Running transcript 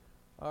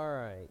All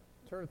right.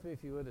 Turn with me,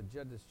 if you would, to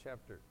Judges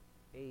chapter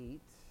 8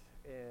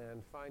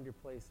 and find your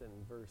place in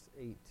verse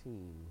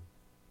 18.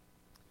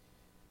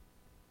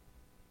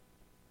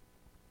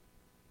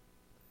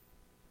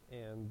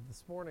 And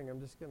this morning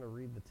I'm just going to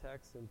read the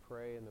text and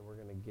pray, and then we're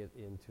going to get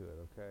into it,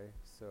 okay?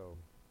 So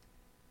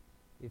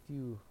if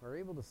you are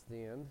able to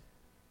stand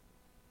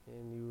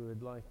and you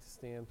would like to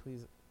stand,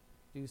 please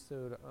do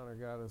so to honor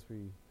God as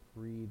we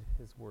read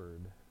His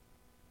Word.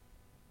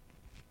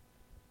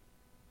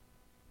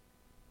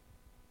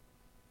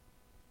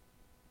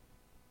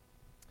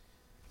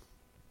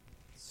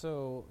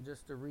 So,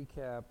 just to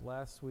recap,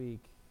 last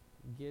week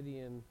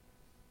Gideon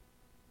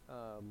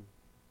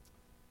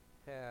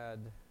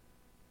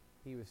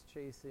he was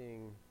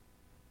chasing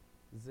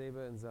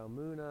Zebah and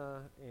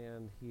Zalmunna,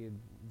 and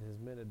his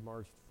men had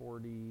marched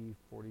 40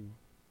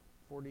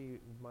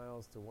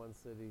 miles to one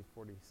city,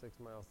 46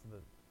 miles to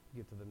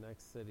get to the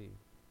next city,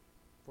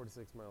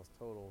 46 miles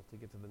total to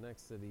get to the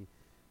next city.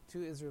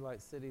 2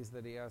 Israelite cities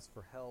that he asked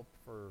for help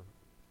for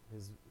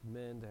his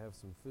men to have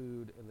some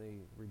food, and they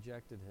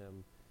rejected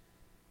him.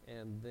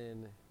 And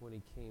then when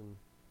he came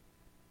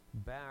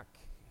back,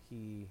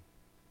 he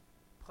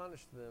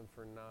punished them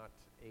for not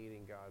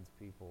aiding God's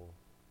people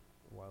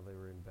while they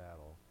were in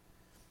battle.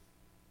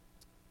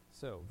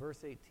 So,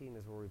 verse 18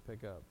 is where we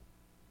pick up.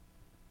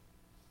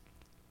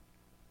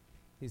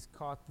 He's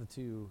caught the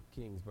 2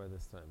 kings by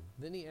this time.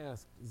 Then he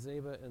asked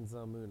Zebah and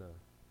Zalmunna,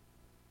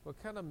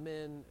 "What kind of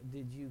men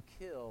did you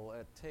kill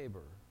at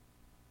Tabor?"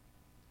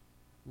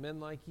 "Men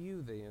like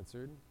you," they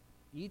answered,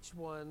 "each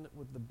one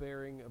with the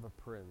bearing of a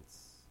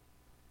prince."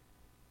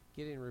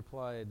 Gideon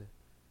replied,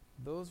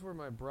 "Those were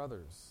my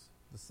brothers,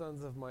 the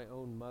sons of my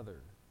own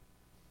mother.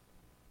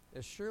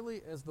 As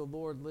surely as the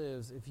Lord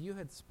lives, if you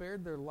had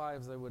spared their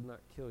lives, I would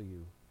not kill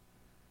you."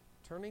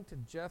 Turning to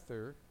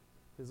Jether,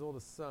 his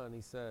oldest son,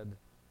 he said,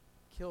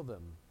 "Kill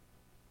them."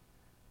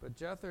 But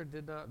Jether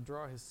did not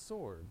draw his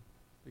sword,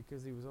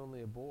 because he was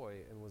only a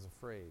boy and was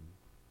afraid.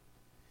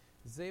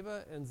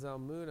 Zebah and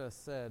Zalmunna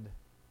said,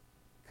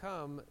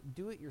 "Come,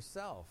 do it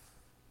yourself.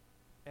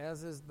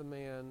 As is the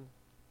man,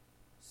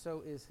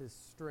 so is his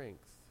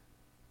strength."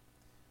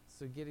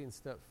 So Gideon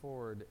stepped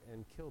forward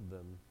and killed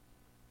them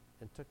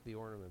and took the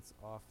ornaments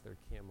off their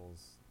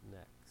camels'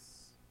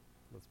 necks.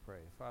 Let's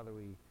pray. Father,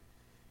 we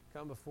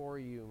come before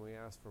you and we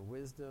ask for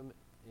wisdom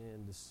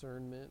and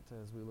discernment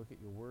as we look at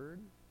your word.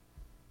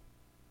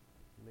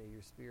 May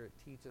your Spirit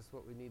teach us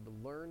what we need to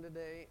learn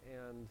today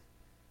and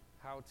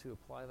how to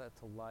apply that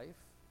to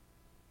life.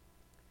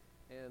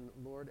 And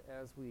Lord,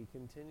 as we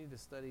continue to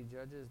study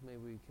Judges, may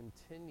we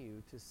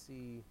continue to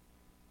see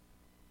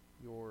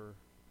your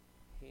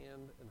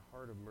hand and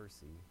heart of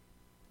mercy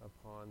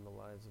upon the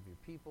lives of your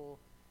people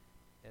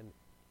and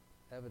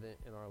evident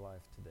in our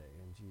life today.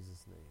 In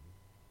Jesus' name,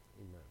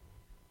 amen.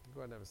 Go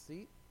ahead and have a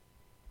seat.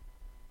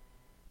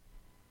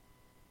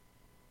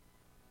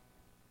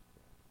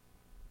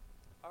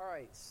 All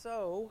right,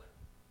 so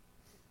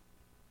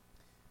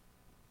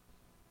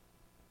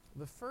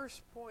the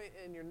first point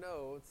in your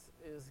notes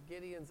is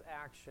Gideon's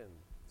action.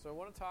 So I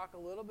want to talk a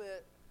little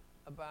bit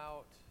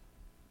about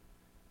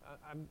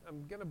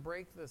I'm going to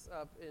break this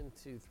up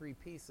into 3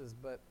 pieces,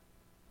 but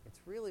it's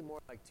really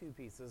more like 2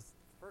 pieces.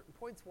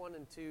 Points 1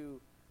 and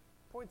 2.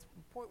 Point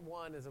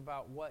 1 is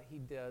about what he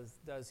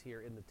does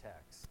here in the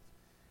text.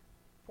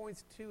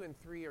 Points 2 and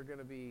 3 are going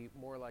to be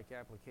more like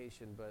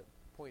application, but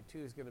point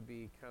 2 is going to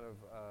be kind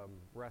of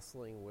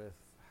wrestling with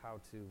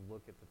how to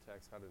look at the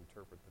text, how to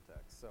interpret the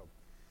text.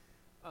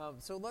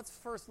 So let's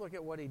first look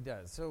at what he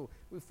does. So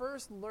we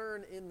first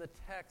learn in the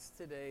text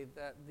today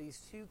that these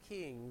 2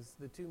 kings,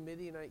 the 2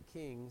 Midianite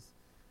kings,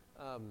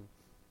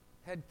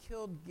 had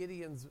killed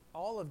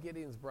all of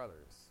Gideon's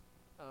brothers,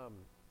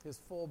 his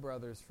full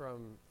brothers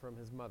from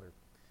his mother,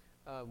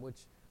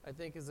 which I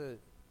think is a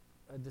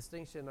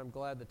distinction I'm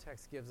glad the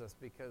text gives us,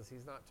 because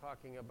he's not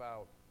talking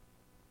about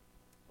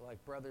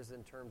like brothers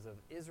in terms of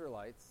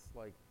Israelites,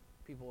 like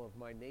people of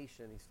my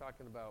nation. He's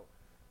talking about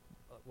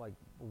like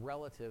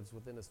relatives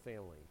within his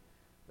family.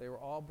 They were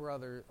all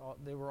brothers.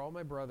 They were all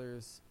my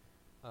brothers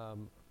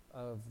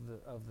of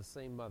the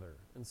same mother.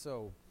 And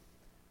so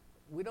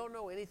we don't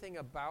know anything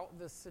about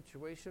this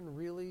situation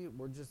really.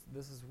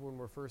 This is when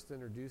we're first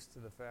introduced to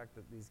the fact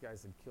that these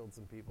guys had killed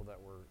some people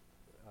that were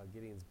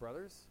Gideon's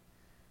brothers.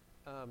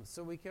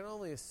 So we can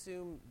only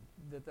assume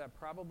that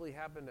probably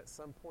happened at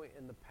some point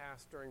in the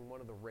past during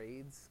one of the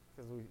raids,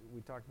 because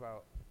we talked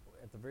about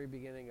at the very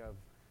beginning of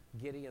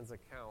Gideon's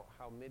account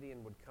how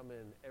Midian would come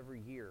in every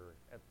year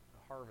at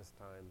harvest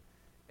time,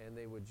 and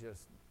they would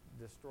just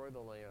destroy the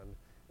land.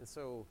 And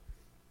so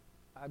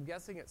I'm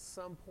guessing at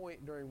some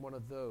point during one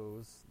of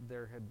those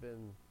there had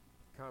been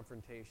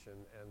confrontation,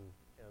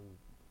 and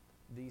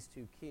these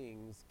 2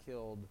 kings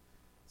killed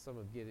some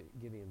of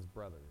Gideon's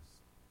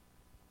brothers.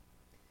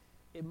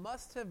 It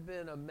must have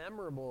been a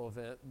memorable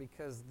event,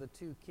 because the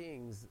 2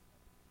 kings,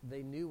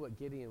 they knew what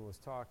Gideon was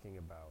talking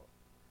about.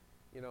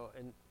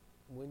 And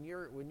when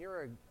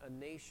you're a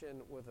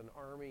nation with an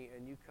army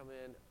and you come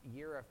in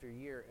year after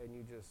year and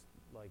you just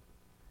like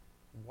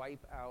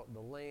wipe out the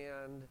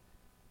land,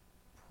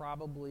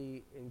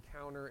 probably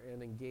encounter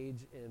and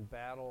engage in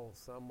battle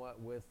somewhat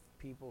with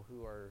people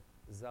who are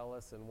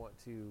zealous and want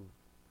to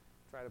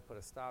try to put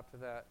a stop to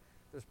that.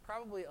 There's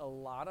probably a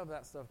lot of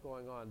that stuff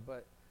going on,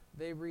 but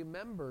they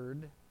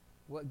remembered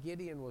what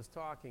Gideon was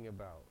talking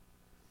about.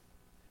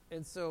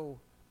 And so,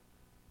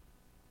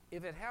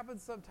 if it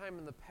happened sometime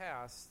in the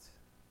past,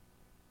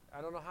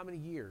 I don't know how many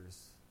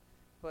years,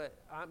 but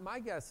my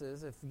guess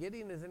is if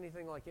Gideon is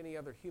anything like any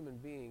other human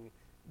being,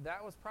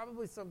 that was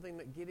probably something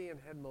that Gideon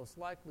had most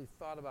likely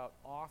thought about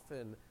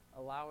often,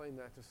 allowing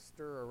that to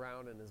stir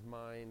around in his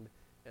mind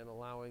and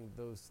allowing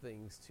those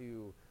things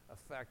to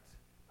affect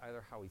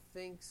either how he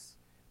thinks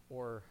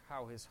or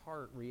how his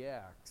heart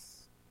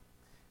reacts.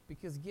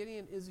 Because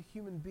Gideon is a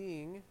human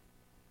being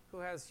who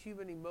has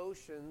human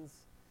emotions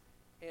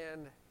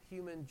and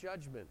human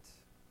judgment.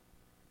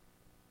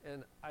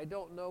 And I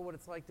don't know what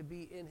it's like to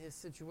be in his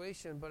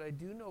situation, but I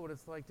do know what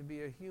it's like to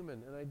be a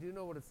human. And I do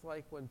know what it's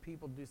like when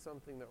people do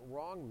something that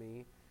wrong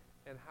me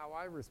and how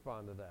I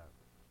respond to that.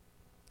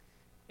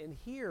 And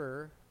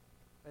here,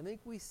 I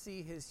think we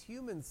see his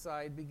human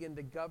side begin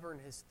to govern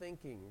his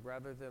thinking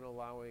rather than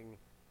allowing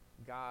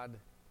God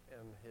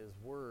and his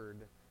word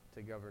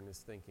to govern his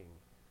thinking.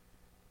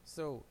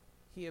 So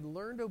he had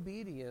learned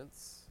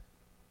obedience,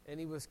 and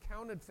he was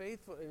counted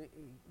faithful. And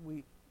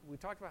we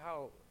talked about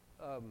how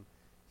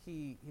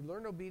he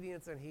learned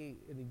obedience, and he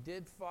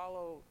did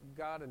follow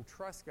God and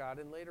trust God.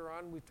 And later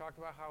on, we talked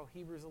about how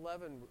Hebrews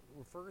 11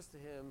 refers to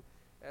him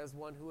as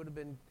one who would have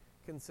been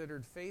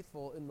considered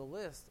faithful in the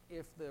list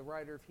if the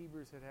writer of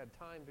Hebrews had had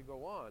time to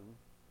go on.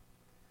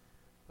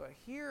 But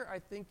here, I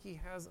think he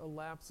has a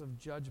lapse of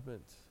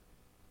judgment.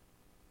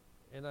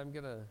 And I'm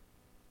going to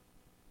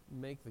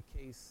make the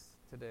case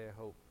today, I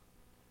hope,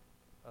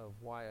 of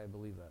why I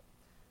believe that.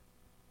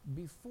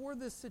 Before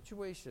this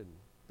situation,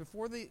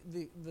 before the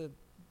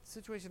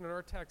situation in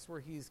our text where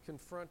he's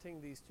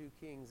confronting these two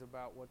kings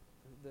about what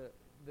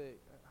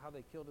how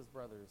they killed his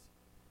brothers,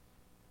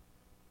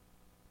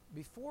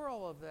 before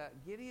all of that,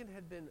 Gideon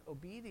had been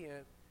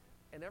obedient,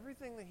 and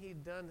everything that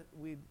he'd done,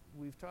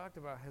 we've talked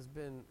about, has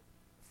been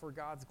for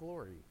God's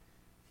glory.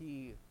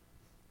 He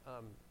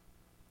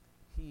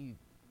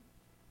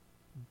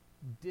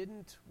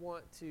didn't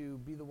want to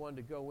be the one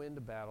to go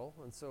into battle,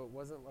 and so it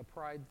wasn't a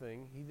pride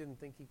thing. He didn't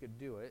think he could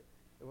do it.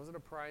 It wasn't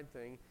a pride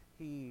thing.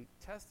 He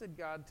tested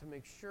God to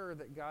make sure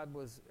that God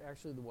was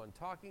actually the one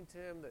talking to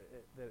him,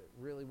 that it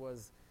really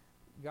was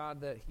God,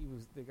 that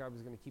God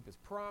was going to keep his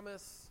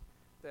promise,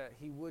 that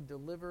he would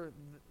deliver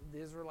the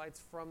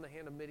Israelites from the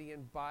hand of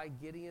Midian by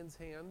Gideon's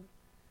hand.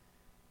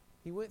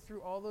 He went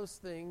through all those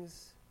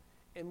things,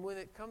 and when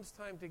it comes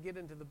time to get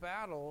into the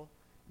battle,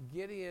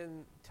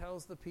 Gideon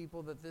tells the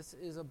people that this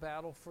is a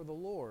battle for the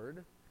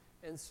Lord,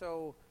 and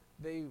so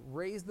they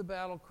raise the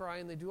battle cry,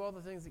 and they do all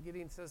the things that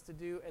Gideon says to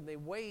do, and they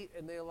wait,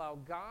 and they allow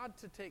God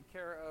to take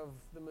care of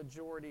the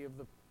majority of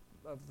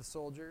the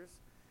soldiers,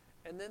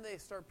 and then they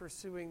start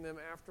pursuing them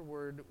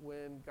afterward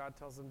when God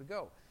tells them to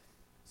go.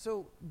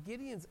 So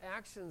Gideon's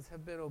actions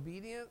have been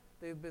obedient.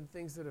 They've been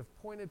things that have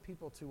pointed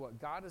people to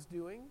what God is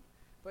doing,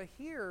 but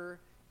here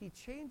he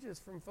changes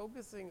from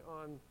focusing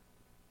on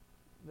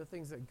the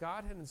things that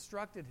God had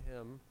instructed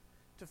him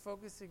to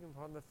focusing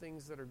upon the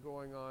things that are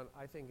going on,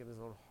 I think, in his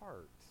own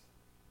heart.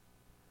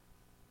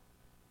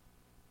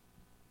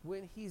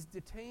 When he's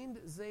detained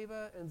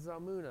Zeba and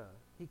Zalmunna,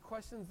 he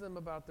questions them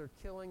about their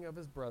killing of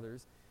his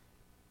brothers.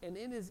 And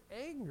in his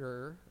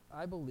anger,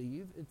 I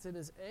believe, it's in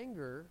his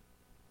anger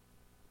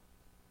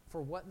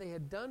for what they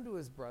had done to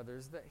his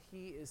brothers that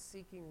he is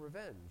seeking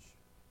revenge.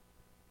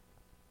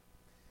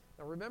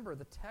 Now remember,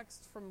 the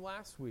text from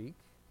last week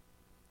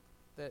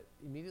that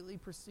immediately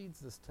precedes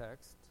this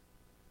text,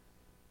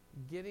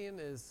 Gideon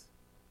is,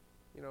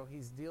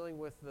 he's dealing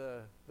with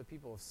the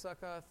people of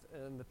Succoth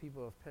and the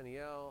people of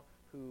Peniel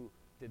who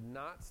did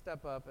not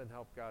step up and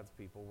help God's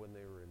people when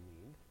they were in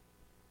need.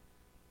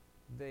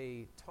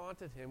 They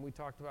taunted him. We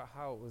talked about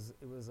how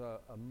it was a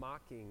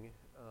mocking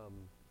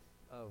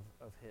of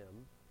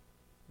him.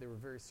 They were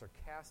very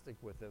sarcastic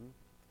with him.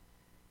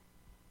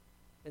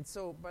 And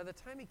so by the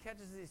time he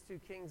catches these two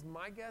kings,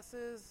 my guess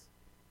is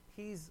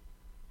he's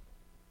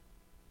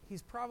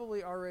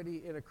probably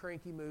already in a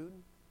cranky mood,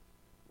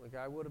 like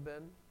I would have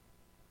been.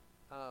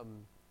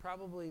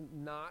 Probably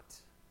not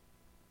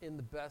in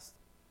the best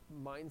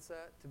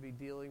mindset to be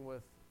dealing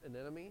with an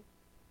enemy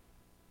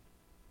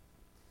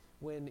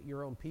when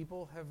your own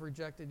people have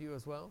rejected you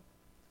as well.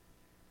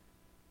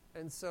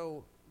 And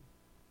so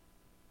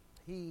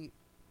he,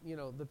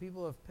 the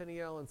people of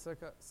Peniel and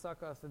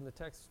Succoth in the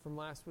text from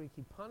last week,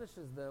 he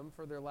punishes them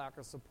for their lack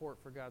of support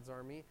for God's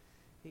army.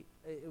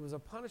 It was a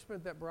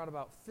punishment that brought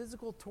about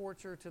physical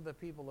torture to the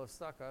people of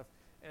Succoth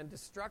and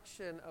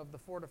destruction of the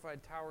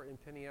fortified tower in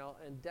Peniel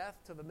and death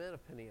to the men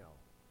of Peniel.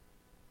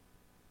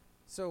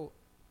 So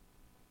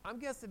I'm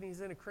guessing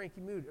he's in a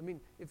cranky mood. I mean,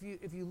 if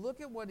you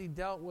look at what he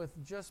dealt with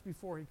just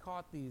before he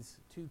caught these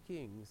two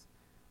kings,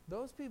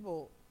 those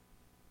people,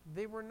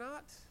 they were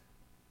not,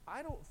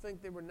 I don't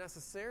think they were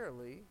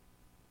necessarily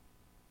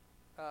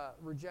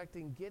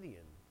rejecting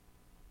Gideon.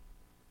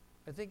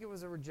 I think it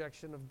was a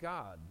rejection of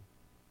God.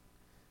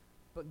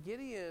 But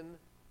Gideon,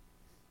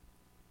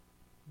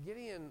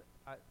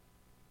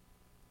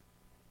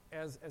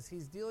 as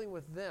he's dealing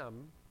with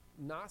them,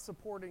 not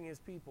supporting his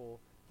people,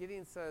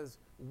 Gideon says,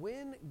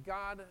 when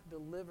God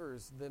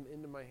delivers them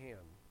into my hand.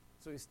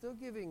 So he's still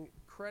giving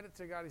credit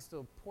to God. He's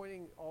still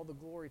pointing all the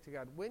glory to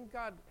God. When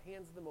God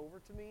hands them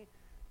over to me,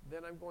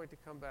 then I'm going to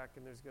come back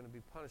and there's going to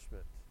be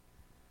punishment.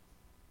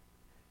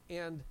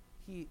 And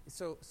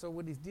so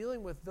when he's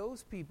dealing with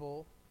those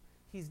people,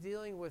 he's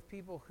dealing with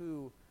people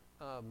who,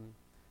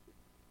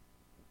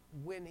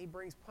 when he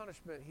brings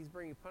punishment, he's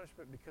bringing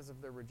punishment because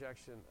of their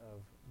rejection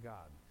of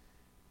God.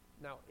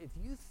 Now, if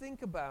you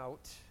think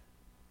about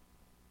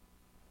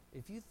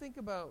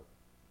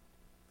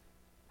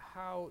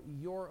how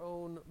your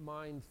own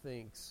mind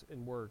thinks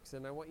and works,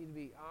 and I want you to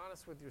be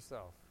honest with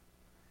yourself,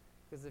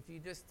 because if you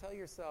just tell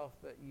yourself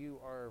that you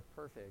are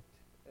perfect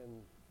and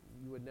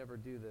you would never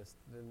do this,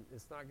 then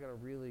it's not going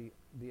to really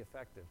be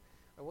effective.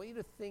 I want you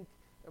to think,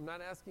 I'm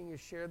not asking you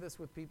to share this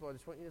with people, I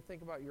just want you to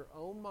think about your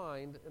own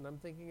mind, and I'm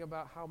thinking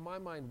about how my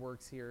mind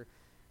works here,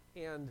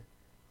 and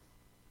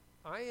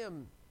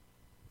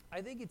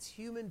I think it's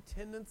human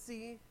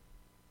tendency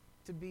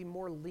to be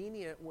more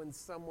lenient when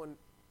someone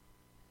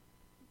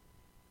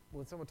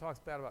talks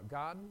bad about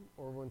God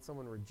or when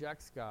someone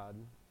rejects God.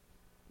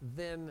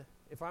 Then,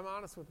 if I'm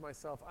honest with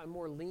myself, I'm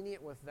more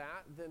lenient with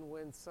that than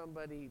when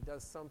somebody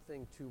does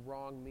something to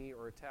wrong me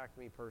or attack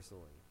me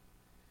personally.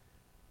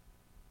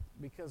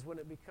 Because when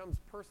it becomes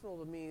personal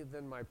to me,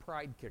 then my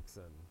pride kicks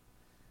in.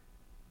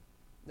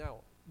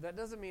 Now, that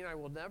doesn't mean I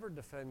will never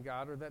defend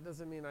God, or that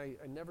doesn't mean I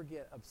never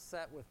get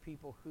upset with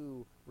people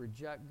who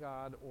reject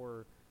God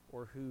or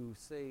who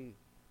say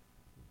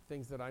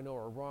things that I know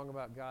are wrong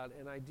about God,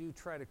 and I do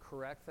try to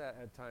correct that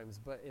at times.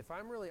 But if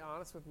I'm really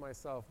honest with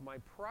myself, my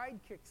pride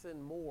kicks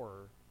in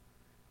more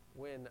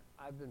when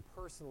I've been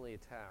personally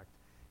attacked.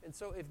 And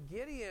so if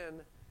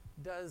Gideon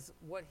does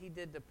what he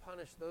did to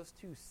punish those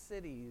two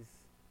cities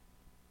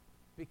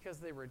because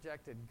they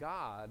rejected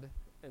God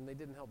and they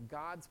didn't help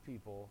God's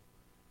people,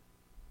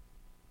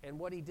 and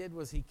what he did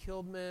was he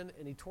killed men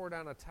and he tore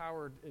down a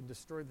tower and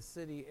destroyed the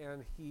city,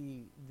 and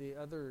the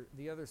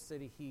other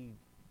city he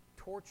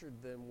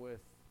tortured them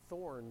with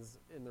thorns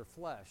in their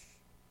flesh.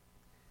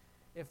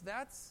 If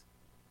that's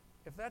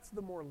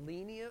the more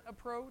lenient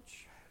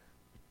approach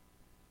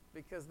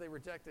because they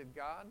rejected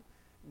God,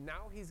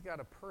 now he's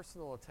got a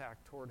personal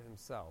attack toward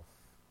himself.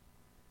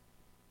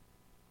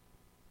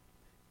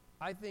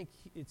 I think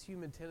it's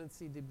human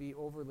tendency to be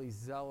overly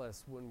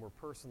zealous when we're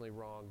personally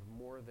wronged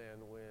more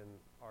than when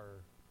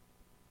our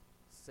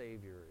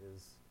Savior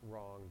is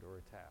wronged or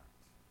attacked,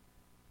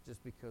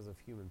 just because of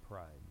human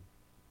pride.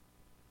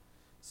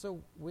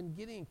 So when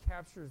Gideon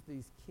captures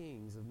these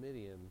kings of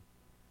Midian,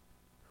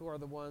 who are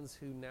the ones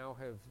who now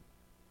have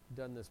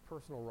done this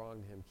personal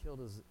wrong to him, killed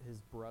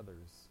his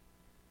brothers,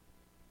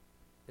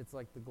 it's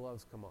like the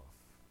gloves come off.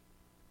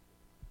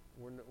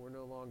 We're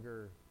no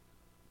longer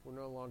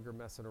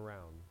messing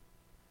around.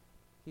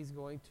 He's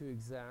going to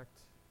exact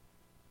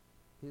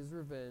his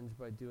revenge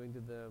by doing to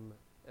them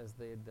as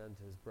they had done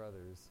to his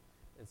brothers.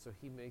 And so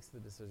he makes the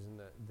decision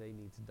that they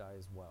need to die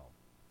as well.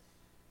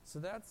 So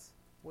that's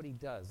what he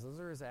does. Those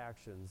are his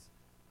actions.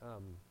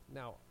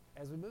 Now,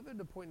 as we move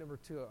into point number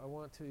 2, I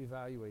want to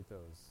evaluate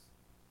those.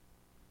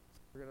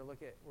 We're going to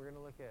look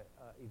at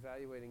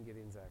evaluating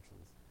Gideon's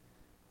actions.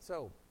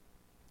 So,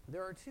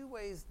 there are two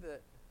ways to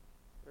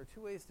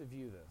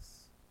view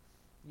this.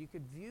 You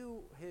could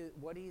view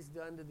what he's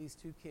done to these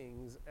two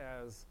kings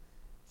as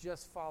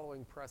just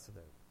following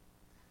precedent.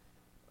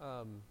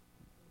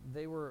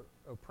 They were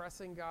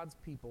oppressing God's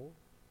people,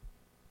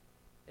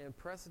 and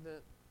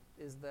precedent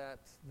is that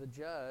the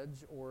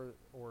judge or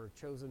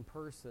chosen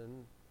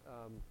person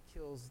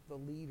kills the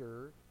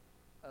leader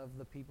of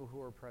the people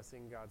who are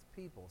oppressing God's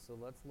people. So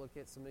let's look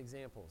at some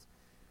examples.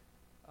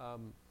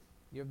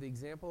 You have the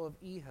example of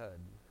Ehud,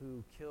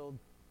 who killed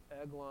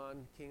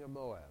Eglon, king of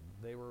Moab.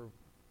 They were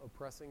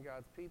oppressing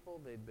God's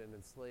people. They'd been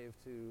enslaved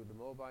to the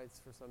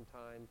Moabites for some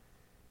time.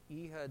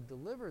 Ehud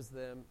delivers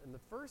them, and the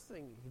first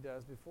thing he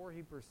does before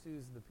he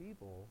pursues the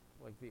people,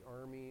 like the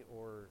army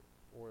or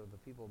the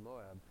people of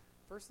Moab,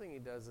 first thing he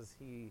does is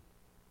he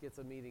gets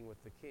a meeting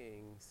with the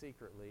king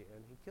secretly,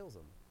 and he kills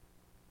him.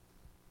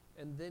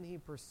 And then he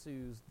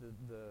pursues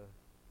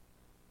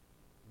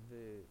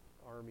the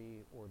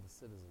army or the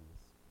citizens.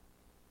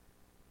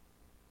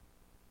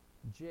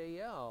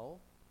 Jael,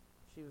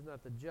 she was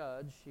not the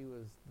judge, she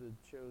was the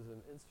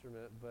chosen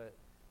instrument, but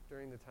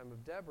during the time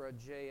of Deborah,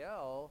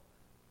 Jael,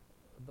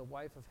 the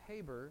wife of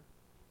Heber,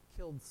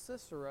 killed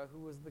Sisera, who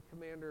was the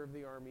commander of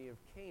the army of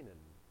Canaan.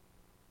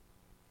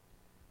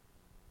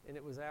 And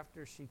it was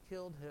after she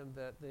killed him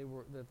that the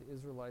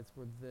Israelites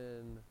were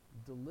then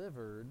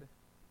delivered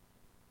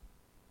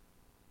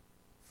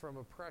from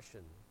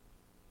oppression.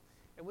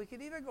 And we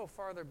could even go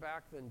farther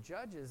back than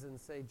Judges and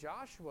say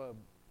Joshua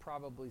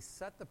probably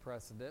set the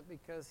precedent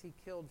because he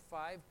killed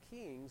 5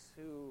 kings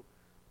who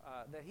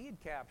that he had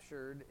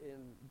captured in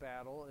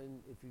battle.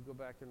 And if you go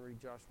back and read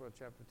Joshua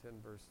chapter 10,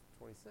 verse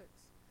 26.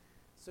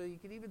 So you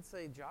could even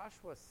say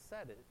Joshua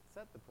set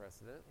the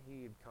precedent.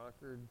 He had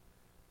conquered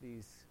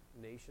these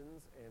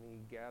nations, and he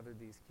gathered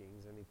these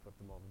kings, and he put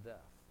them all to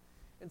death.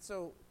 And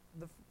so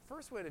the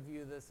first way to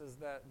view this is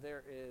that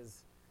there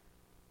is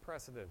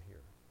precedent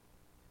here,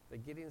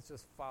 that Gideon's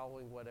just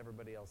following what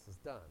everybody else has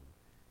done.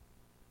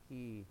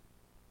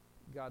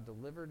 God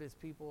delivered his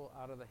people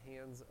out of the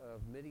hands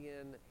of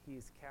Midian.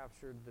 He's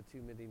captured the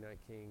 2 Midianite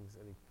kings,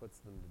 and he puts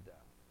them to death.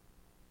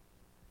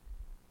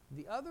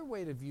 The other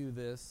way to view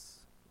this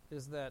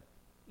is that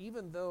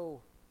even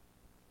though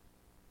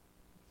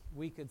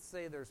we could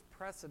say there's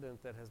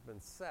precedent that has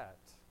been set,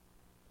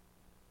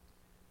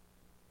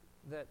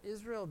 that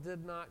Israel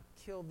did not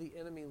kill the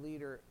enemy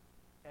leader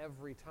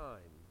every time.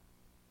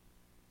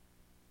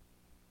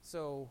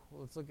 So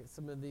let's look at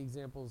some of the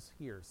examples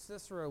here.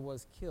 Sisera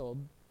was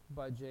killed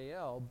by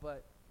Jael,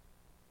 but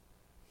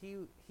he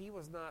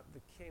was not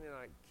the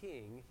Canaanite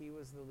king. He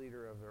was the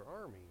leader of their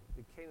army.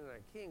 The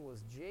Canaanite king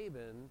was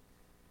Jabin,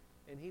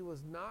 and he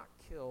was not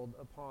killed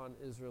upon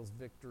Israel's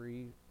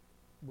victory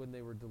when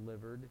they were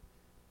delivered.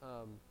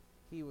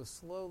 He was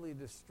slowly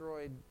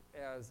destroyed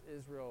as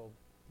Israel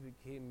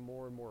became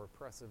more and more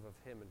oppressive of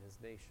him and his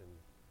nation.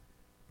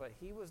 But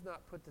he was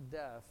not put to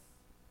death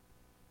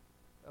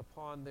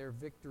upon their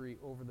victory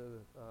over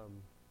the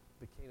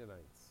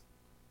Canaanites.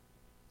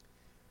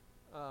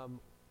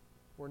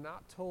 We're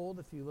not told,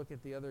 if you look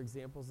at the other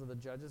examples of the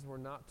judges, we're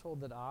not told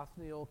that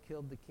Othniel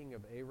killed the king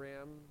of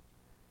Aram,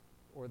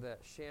 or that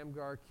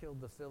Shamgar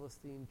killed the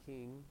Philistine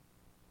king.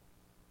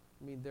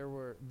 I mean, there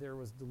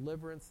was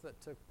deliverance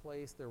that took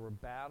place. There were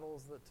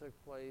battles that took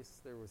place.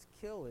 There was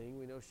killing.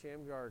 We know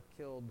Shamgar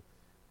killed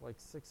like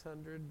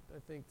 600, I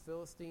think,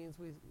 Philistines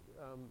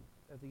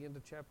at the end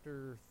of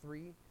chapter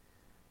 3.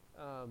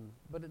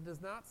 But it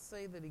does not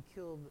say that he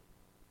killed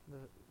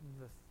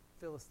the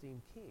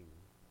Philistine king.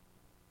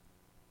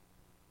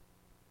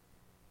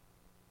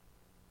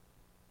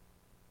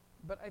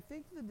 But I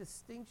think the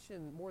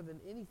distinction, more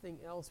than anything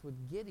else with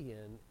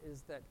Gideon,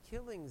 is that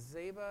killing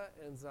Zebah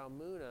and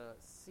Zalmunna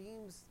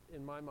seems,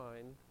 in my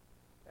mind,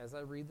 as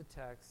I read the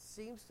text,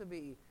 seems to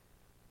be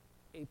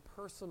a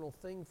personal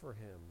thing for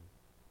him.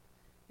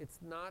 It's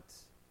not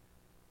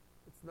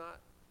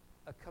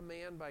a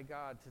command by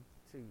God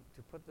to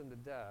put them to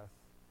death.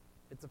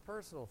 It's a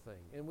personal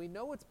thing. And we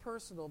know it's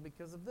personal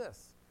because of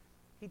this.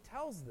 He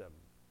tells them.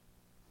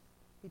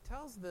 He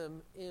tells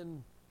them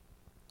in...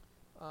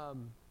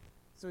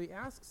 So he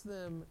asks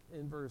them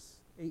in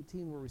verse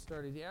 18 where we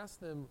started, he asks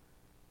them,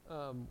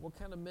 what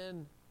kind of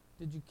men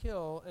did you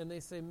kill? And they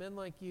say, men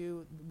like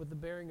you with the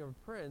bearing of a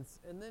prince.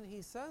 And then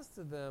he says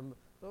to them,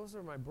 those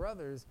are my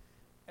brothers.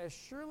 As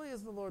surely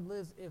as the Lord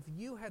lives, if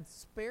you had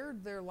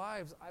spared their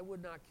lives, I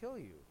would not kill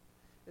you.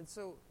 And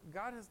so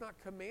God has not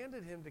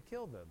commanded him to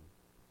kill them.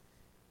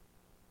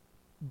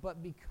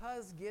 But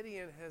because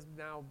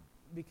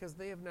because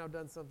they have now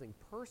done something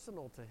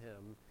personal to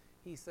him,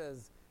 he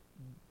says,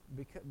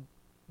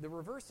 the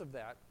reverse of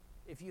that,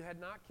 if you had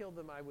not killed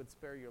them, I would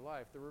spare your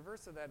life. The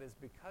reverse of that is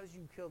because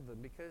you killed them,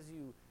 because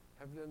you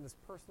have done this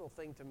personal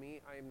thing to me,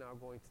 I am now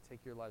going to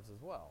take your lives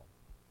as well.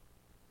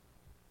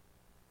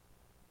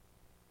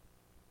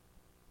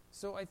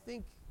 So I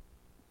think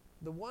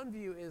the one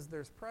view is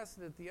there's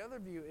precedent. The other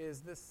view is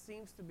this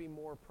seems to be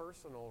more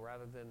personal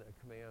rather than a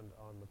command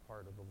on the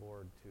part of the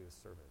Lord to his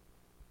servant.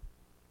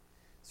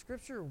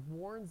 Scripture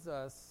warns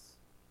us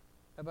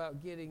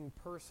about getting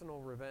personal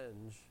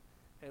revenge,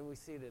 and we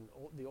see it in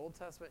the Old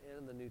Testament and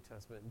in the New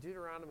Testament. In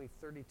Deuteronomy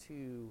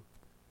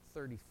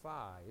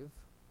 32:35,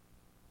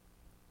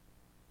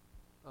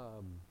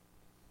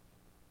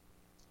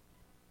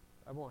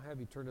 I won't have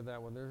you turn to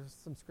that one. There's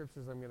some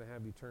scriptures I'm going to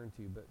have you turn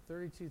to, but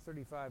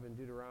 32:35 in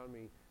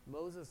Deuteronomy,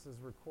 Moses is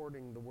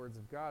recording the words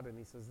of God, and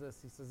he says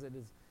this. He says, "It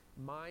is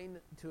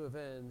mine to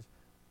avenge,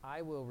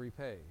 I will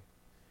repay."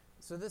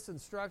 So this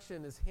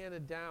instruction is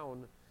handed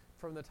down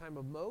from the time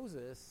of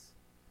Moses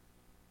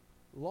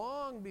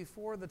long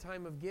before the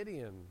time of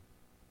Gideon.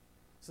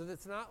 So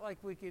it's not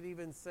like we could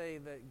even say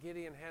that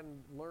Gideon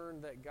hadn't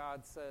learned that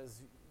God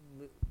says,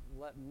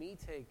 let me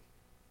take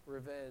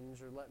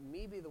revenge, or let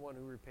me be the one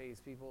who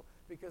repays people,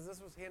 because this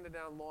was handed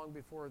down long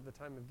before the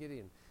time of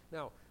Gideon.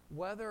 Now,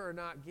 whether or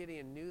not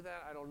Gideon knew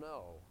that, I don't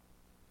know,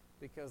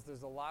 because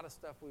there's a lot of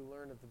stuff we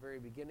learn at the very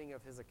beginning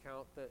of his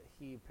account that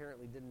he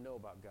apparently didn't know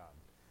about God.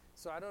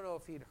 So I don't know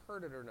if he'd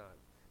heard it or not.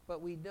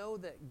 But we know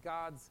that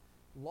God's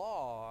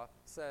law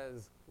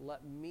says,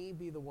 let me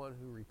be the one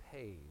who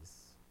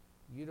repays.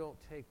 You don't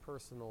take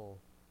personal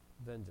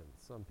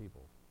vengeance, some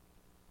people.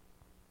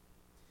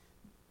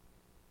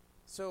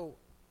 So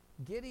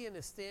Gideon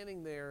is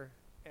standing there,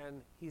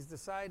 and he's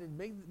decided,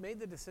 made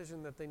the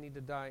decision that they need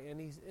to die, and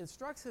he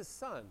instructs his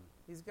son.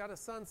 He's got a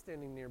son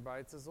standing nearby.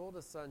 It's his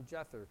oldest son,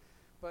 Jether.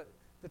 But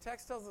the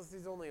text tells us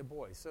he's only a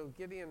boy. So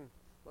Gideon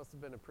must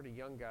have been a pretty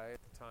young guy at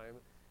the time.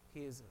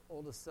 His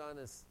oldest son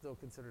is still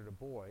considered a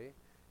boy.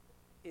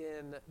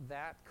 In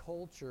that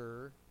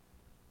culture,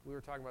 we were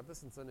talking about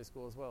this in Sunday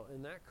school as well.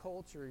 In that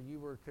culture, you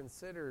were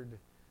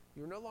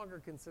no longer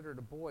considered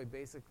a boy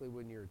basically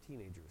when you're a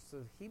teenager.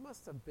 So he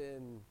must have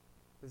been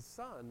His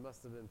son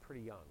must have been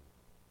pretty young,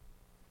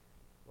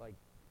 like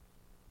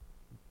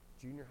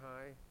junior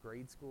high,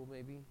 grade school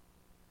maybe.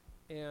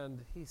 And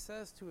he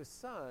says to his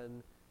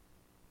son,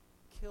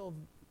 kill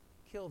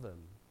them.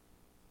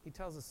 He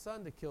tells his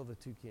son to kill the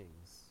two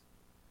kings.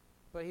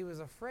 But he was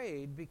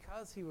afraid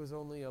because he was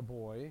only a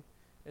boy,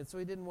 and so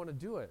he didn't want to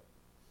do it.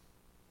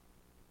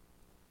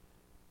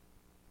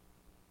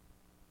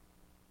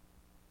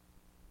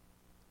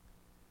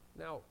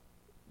 Now,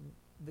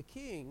 the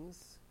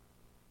kings,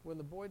 when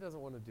the boy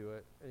doesn't want to do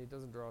it, and he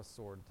doesn't draw a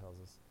sword, it tells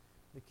us,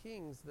 the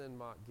kings then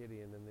mock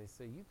Gideon, and they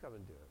say, you come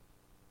and do it.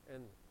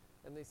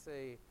 And they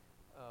say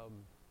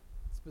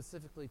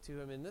specifically to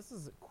him, and this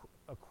is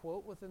a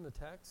quote within the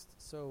text,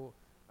 so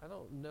I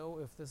don't know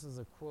if this is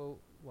a quote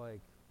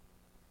like,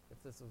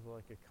 if this is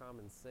like a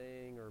common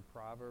saying or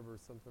proverb or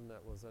something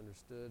that was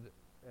understood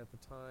at the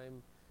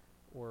time,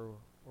 or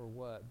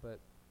what, but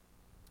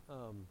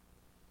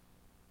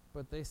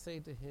they say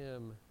to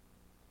him,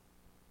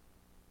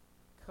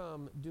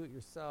 come, do it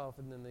yourself,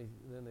 and then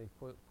they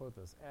quote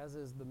this, as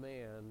is the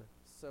man,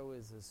 so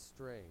is his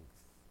strength.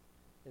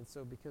 And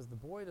so because the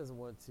boy doesn't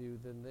want to,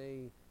 then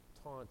they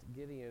taunt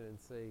Gideon and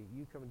say,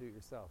 you come and do it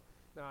yourself.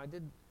 Now I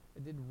did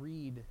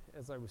read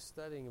as I was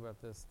studying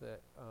about this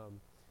that,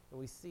 and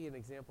we see an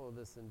example of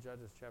this in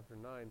Judges chapter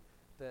 9,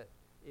 that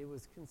it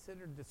was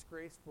considered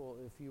disgraceful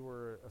if you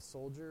were a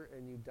soldier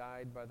and you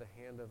died by the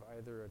hand of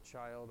either a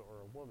child or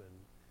a woman.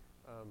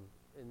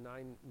 In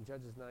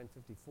Judges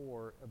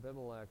 9:54,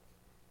 Abimelech,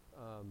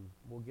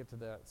 we'll get to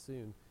that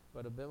soon,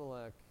 but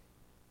Abimelech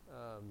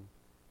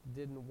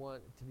didn't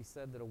want it to be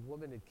said that a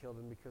woman had killed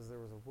him because there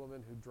was a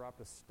woman who dropped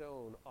a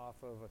stone off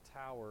of a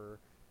tower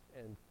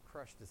and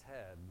crushed his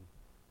head.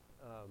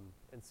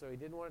 And so he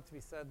didn't want it to be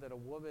said that a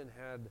woman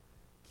had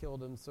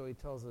killed him, so he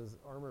tells his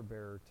armor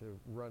bearer to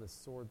run his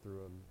sword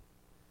through him.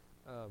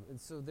 And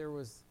so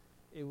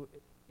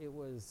it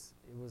was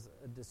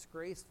a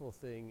disgraceful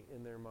thing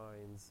in their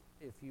minds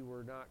if you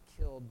were not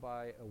killed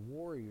by a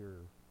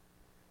warrior.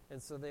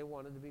 And so they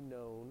wanted to be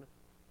known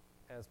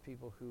as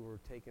people who were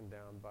taken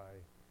down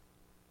by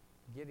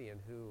Gideon,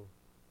 who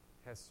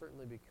has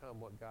certainly become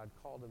what God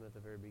called him at the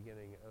very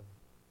beginning of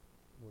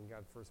when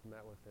God first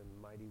met with him,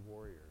 mighty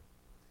warrior.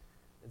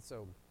 And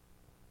so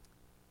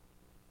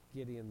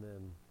Gideon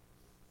then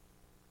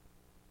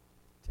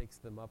takes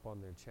them up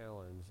on their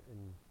challenge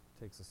and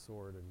takes a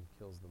sword and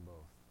kills them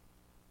both.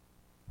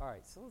 All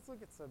right, so let's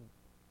look at some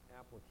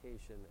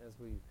application as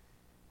we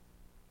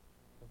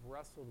have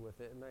wrestled with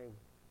it. And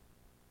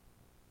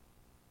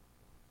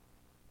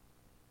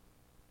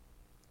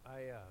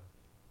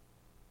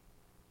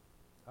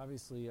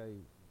obviously I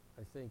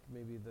think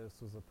maybe this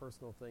was a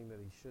personal thing that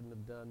he shouldn't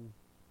have done,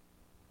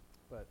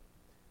 but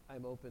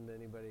I'm open to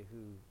anybody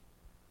who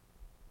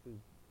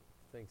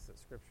thinks that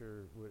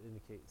Scripture would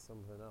indicate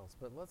something else.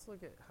 But let's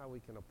look at how we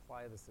can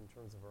apply this in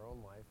terms of our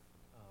own life.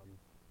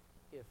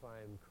 If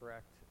I'm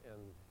correct and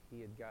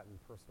he had gotten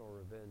personal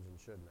revenge and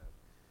shouldn't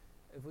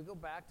have. If we go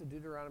back to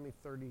Deuteronomy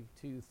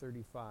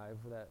 32:35,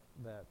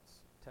 that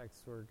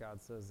text where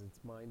God says, it's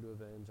mine to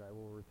avenge, I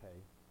will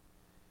repay.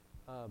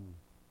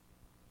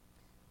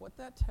 What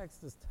that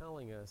text is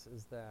telling us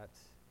is that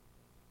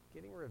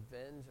getting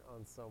revenge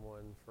on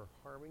someone for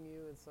harming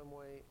you in some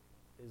way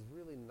is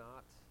really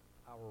not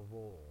our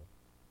role.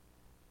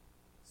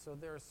 So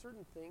there are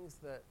certain things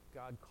that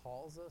God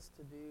calls us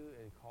to do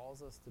and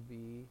calls us to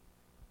be,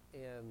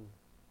 and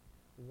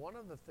one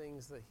of the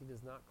things that he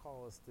does not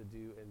call us to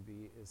do and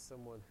be is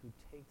someone who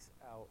takes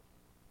out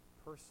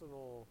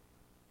personal,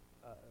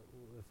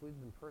 if we've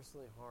been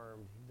personally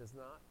harmed, he does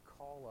not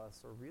call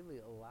us or really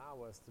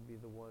allow us to be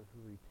the one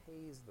who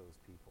repays those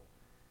people.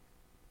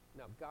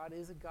 Now, God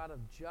is a God of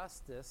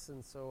justice,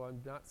 and so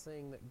I'm not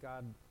saying that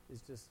God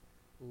is just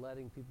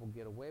letting people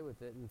get away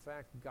with it. In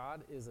fact,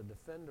 God is a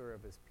defender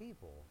of his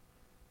people.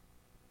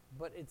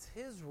 But it's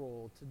his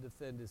role to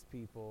defend his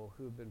people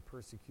who have been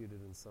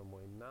persecuted in some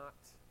way, not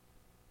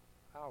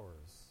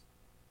ours.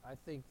 I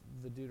think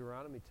the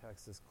Deuteronomy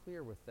text is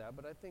clear with that,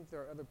 but I think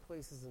there are other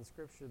places in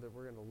Scripture that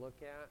we're going to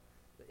look at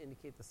that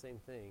indicate the same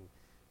thing.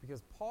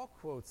 Because Paul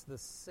quotes the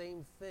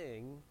same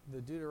thing,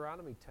 the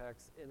Deuteronomy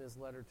text, in his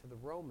letter to the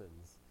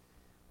Romans.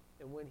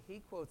 And when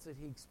he quotes it,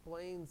 he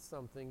explains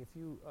something. If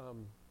you,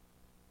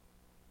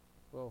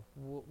 we'll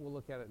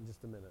look at it in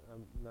just a minute.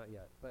 Not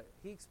yet. But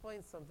he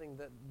explains something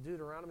that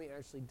Deuteronomy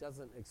actually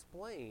doesn't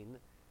explain,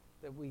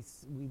 that we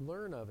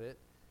learn of it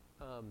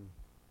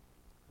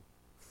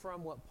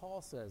from what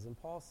Paul says. And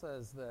Paul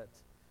says that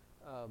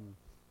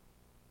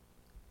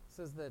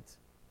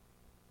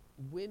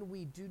when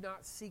we do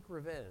not seek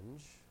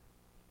revenge,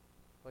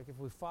 like if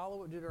we follow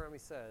what Deuteronomy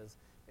says,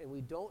 and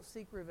we don't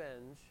seek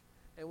revenge,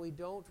 and we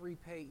don't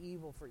repay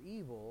evil for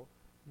evil,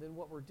 then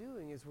what we're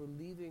doing is we're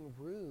leaving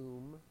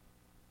room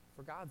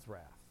for God's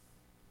wrath.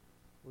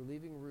 We're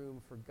leaving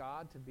room for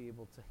God to be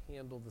able to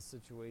handle the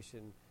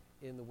situation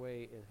in the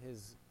way, in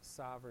his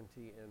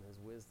sovereignty and his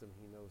wisdom,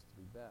 he knows to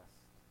be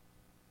best.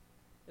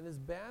 And as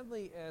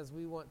badly as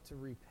we want to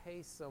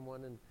repay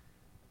someone, and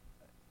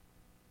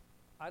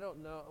I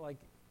don't know, like,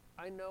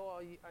 I know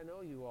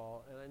you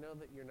all, and I know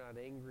that you're not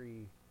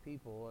angry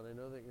people, and I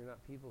know that you're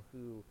not people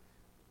who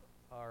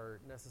are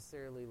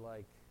necessarily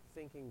like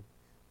thinking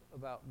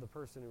about the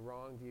person who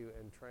wronged you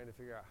and trying to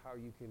figure out how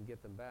you can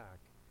get them back.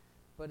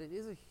 But it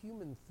is a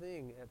human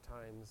thing at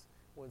times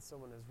when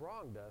someone has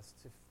wronged us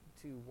to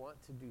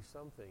want to do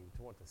something,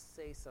 to want to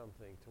say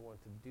something, to want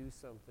to do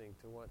something,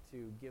 to want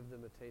to give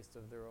them a taste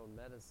of their own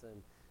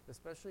medicine,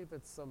 especially if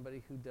it's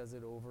somebody who does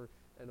it over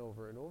and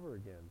over and over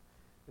again.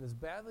 And as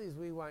badly as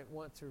we might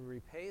want to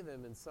repay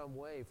them in some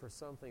way for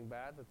something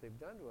bad that they've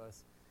done to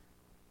us,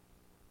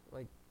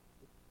 like,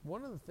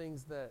 one of the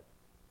things that,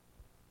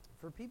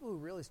 for people who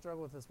really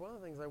struggle with this, one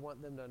of the things I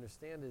want them to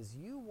understand is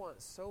you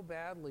want so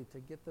badly to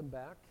get them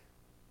back,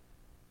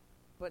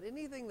 but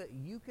anything that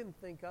you can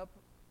think up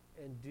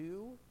and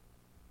do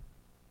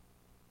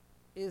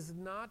is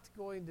not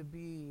going to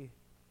be,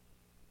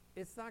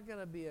 it's not going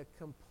to be a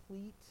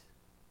complete,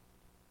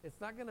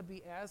 it's not going to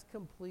be as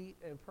complete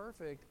and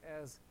perfect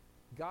as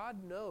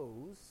God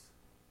knows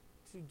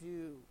to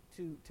do,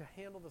 to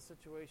handle the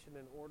situation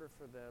in order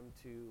for them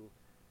to,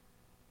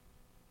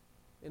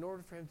 in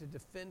order for him to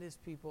defend his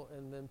people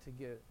and them to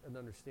get an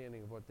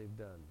understanding of what they've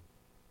done.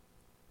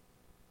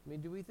 I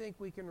mean, do we think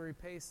we can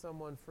repay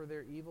someone for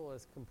their evil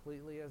as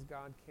completely as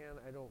God can?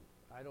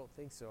 I don't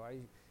think so.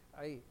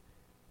 I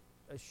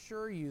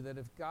assure you that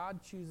if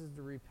God chooses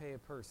to repay a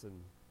person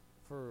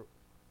for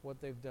what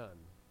they've done,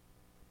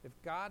 if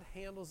God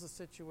handles a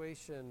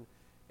situation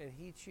and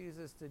he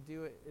chooses to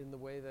do it in the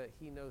way that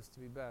he knows to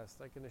be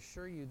best, I can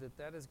assure you that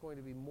that is going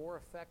to be more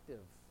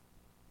effective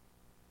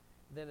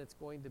than it's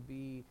going to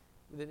be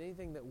than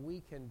anything that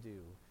we can do.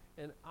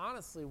 And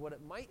honestly, what it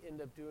might end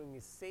up doing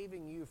is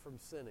saving you from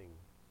sinning.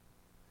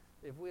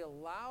 If we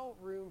allow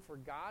room for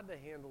God to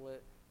handle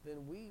it,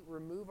 then we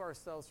remove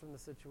ourselves from the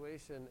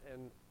situation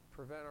and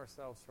prevent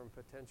ourselves from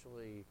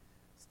potentially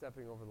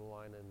stepping over the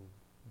line and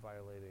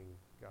violating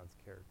God's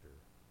character.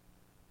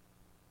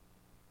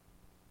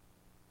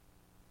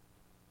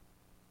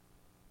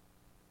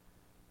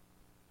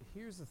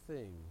 Here's the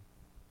thing.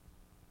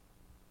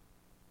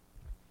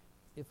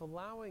 If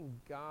allowing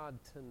God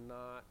to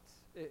not,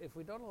 if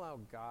we don't allow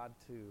God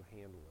to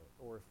handle it,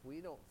 or if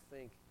we don't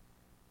think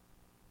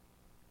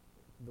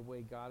the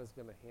way God is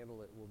going to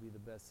handle it will be the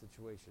best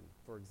situation,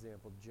 for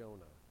example,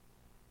 Jonah.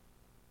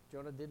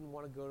 Jonah didn't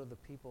want to go to the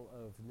people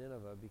of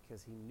Nineveh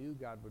because he knew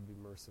God would be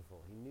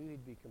merciful. He knew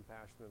he'd be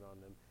compassionate on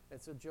them.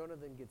 And so Jonah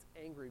then gets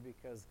angry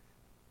because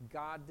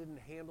God didn't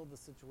handle the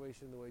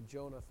situation the way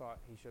Jonah thought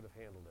he should have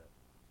handled it.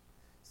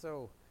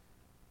 So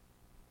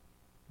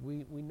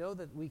we know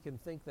that we can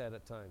think that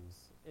at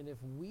times. And if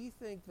we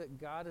think that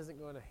God isn't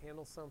going to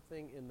handle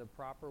something in the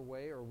proper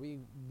way, or we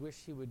wish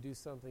he would do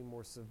something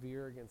more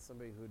severe against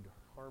somebody who'd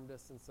harmed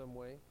us in some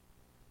way,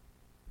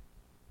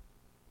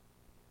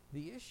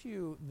 the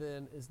issue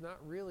then is not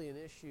really an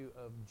issue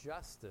of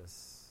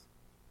justice,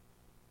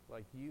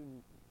 like you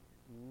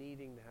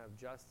needing to have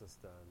justice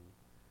done.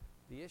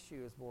 The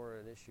issue is more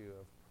an issue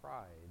of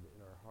pride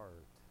in our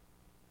heart.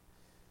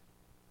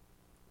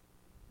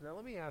 Now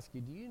let me ask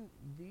you, do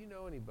you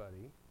know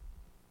anybody,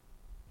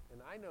 and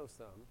I know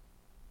some,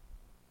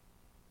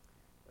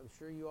 I'm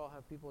sure you all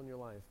have people in your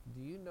life,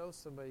 do you know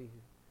somebody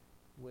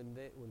who,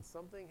 when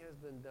something has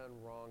been done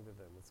wrong to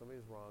them, when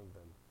somebody's wronged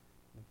them,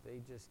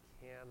 they just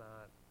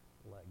cannot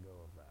let go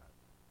of that?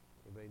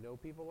 Anybody know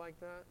people like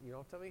that? You don't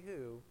have to tell me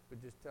who,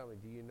 but just tell me,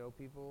 do you know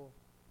people,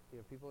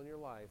 people in your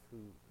life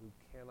who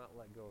cannot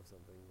let go of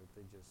something, that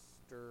they just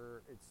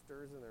it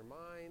stirs in their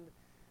mind,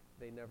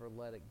 they never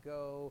let it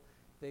go.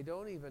 They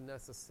don't even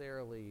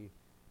necessarily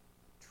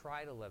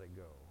try to let it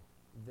go.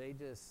 They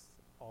just,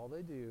 all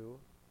they do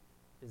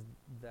is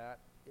that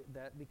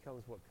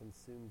becomes what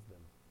consumes them.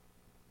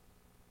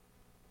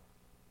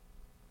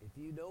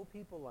 If you know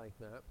people like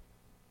that,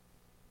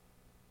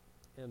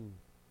 and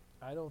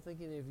I don't think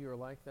any of you are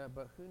like that,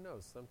 but who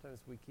knows? Sometimes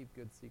we keep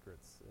good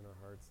secrets in our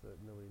hearts that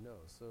nobody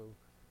knows. So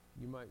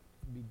you might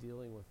be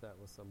dealing with that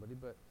with somebody,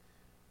 but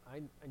I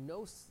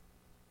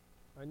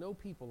know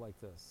people like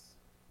this.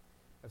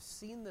 I've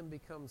seen them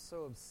become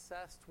so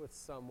obsessed with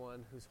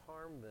someone who's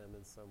harmed them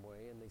in some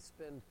way, and they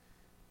spend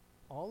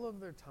all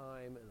of their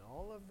time and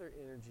all of their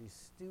energy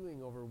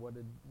stewing over what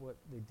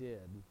they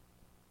did,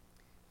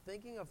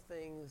 thinking of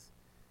things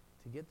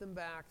to get them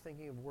back,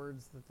 thinking of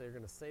words that they're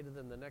going to say to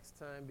them the next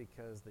time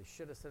because they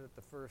should have said it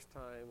the first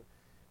time.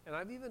 And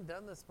I've even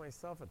done this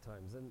myself at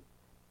times. And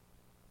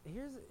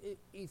here's,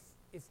 if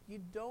you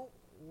don't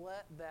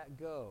let that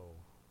go,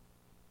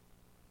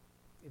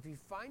 if you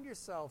find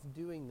yourself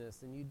doing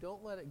this and you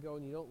don't let it go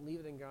and you don't leave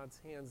it in God's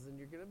hands, then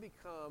you're going to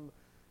become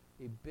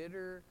a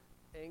bitter,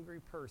 angry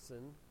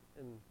person.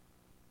 And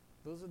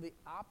those are the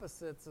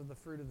opposites of the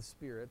fruit of the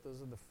Spirit.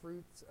 Those are the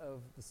fruits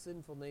of the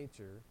sinful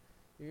nature.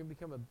 You're going to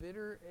become a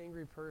bitter,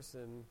 angry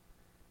person,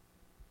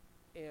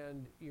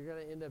 and you're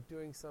going to end up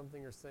doing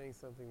something or saying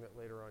something that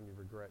later on you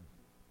regret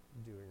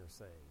doing or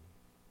saying.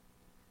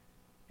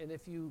 And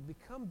if you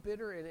become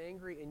bitter and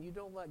angry and you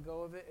don't let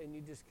go of it and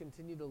you just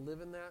continue to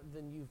live in that,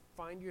 then you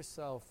find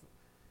yourself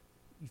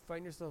you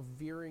find yourself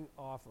veering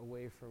off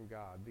away from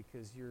God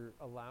because you're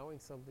allowing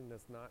something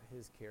that's not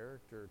his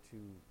character to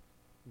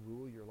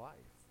rule your life.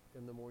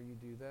 And the more you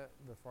do that,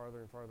 the farther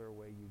and farther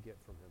away you get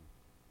from him.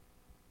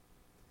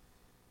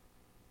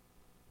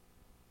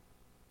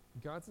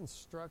 God's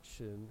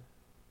instruction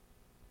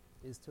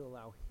is to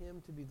allow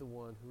him to be the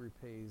one who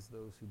repays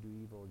those who do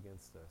evil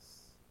against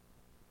us.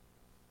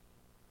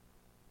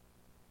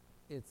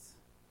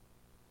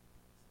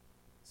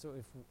 So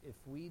if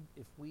we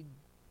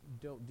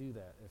don't do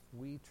that, if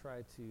we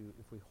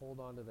hold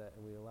on to that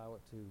and we allow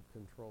it to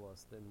control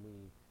us, then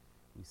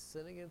we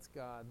sin against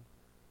God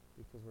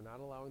because we're not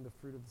allowing the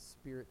fruit of the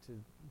Spirit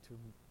to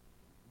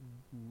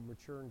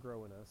mature and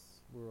grow in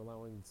us. We're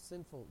allowing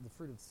the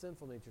fruit of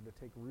sinful nature to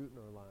take root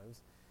in our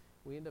lives.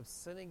 We end up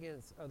sinning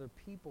against other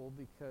people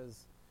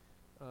because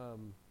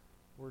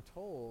we're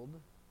told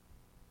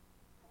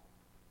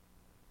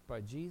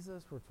by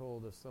Jesus, we're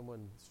told if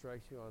someone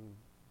strikes you on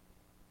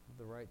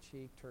the right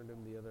cheek, turn to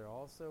him the other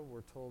also.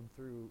 We're told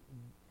through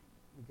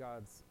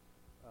God's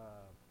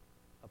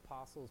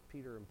apostles,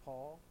 Peter and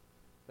Paul,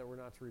 that we're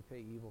not to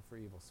repay evil for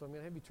evil. So I'm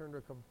going to have you turn to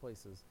a couple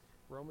places.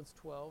 Romans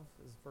 12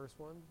 is the first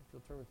one. If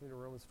you'll turn with me to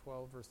Romans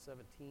 12, verse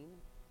 17.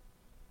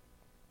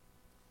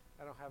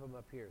 I don't have them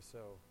up here, so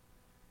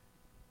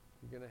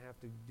you're going to have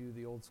to do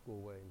the old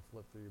school way and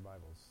flip through your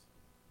Bibles.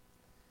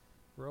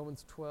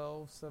 Romans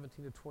 12,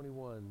 17 to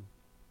 21.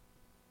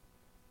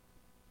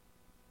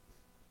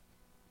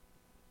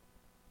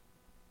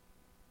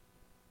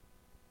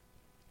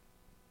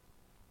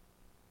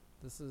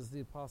 This is the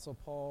Apostle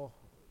Paul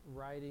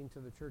writing to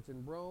the church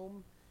in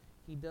Rome.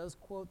 He does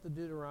quote the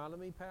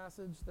Deuteronomy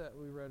passage that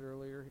we read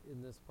earlier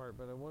in this part,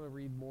 but I want to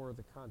read more of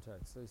the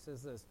context. So he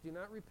says this, "Do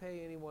not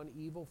repay anyone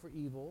evil for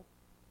evil.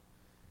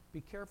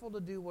 Be careful to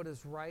do what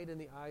is right in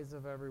the eyes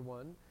of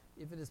everyone.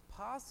 If it is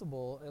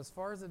possible, as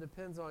far as it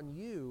depends on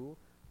you,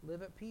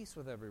 live at peace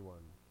with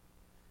everyone.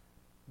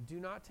 Do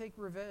not take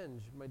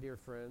revenge, my dear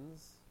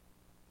friends,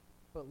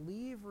 but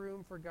leave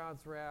room for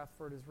God's wrath,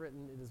 for it is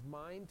written, 'It is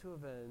mine to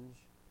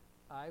avenge.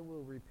 I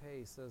will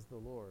repay,' says the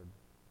Lord.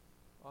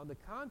 On the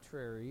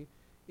contrary,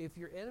 if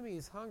your enemy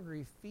is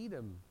hungry, feed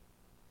him.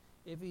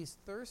 If he's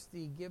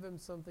thirsty, give him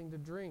something to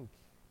drink.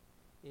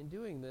 In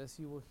doing this,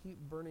 you will heap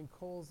burning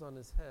coals on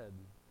his head.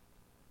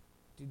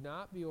 Do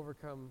not be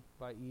overcome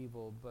by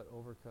evil, but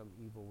overcome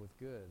evil with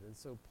good." And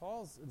so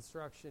Paul's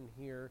instruction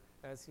here,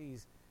 as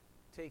he's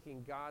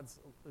taking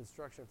God's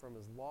instruction from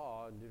his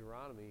law in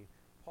Deuteronomy,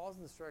 Paul's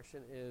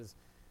instruction is,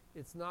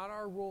 it's not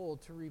our role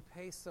to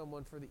repay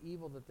someone for the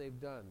evil that they've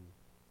done.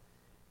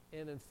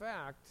 And in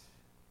fact,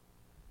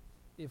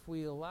 if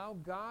we allow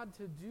God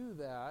to do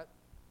that,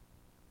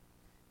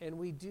 and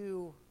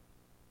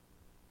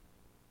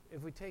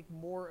if we take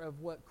more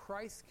of what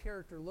Christ's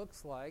character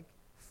looks like,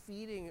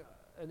 feeding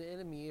an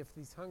enemy if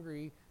he's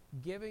hungry,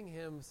 giving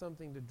him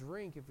something to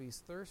drink if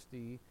he's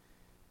thirsty,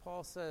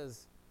 Paul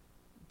says,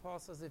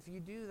 if you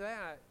do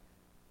that,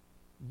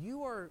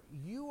 you're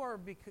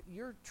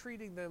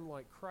treating them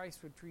like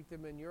Christ would treat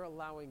them, and you're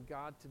allowing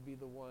God to be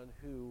the one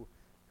who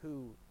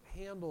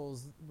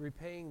handles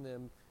repaying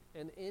them.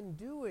 And in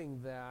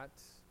doing that,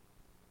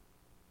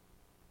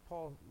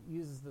 Paul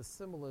uses the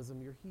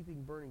symbolism, you're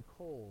heaping burning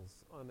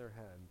coals on their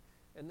head.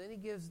 And then he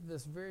gives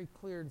this very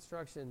clear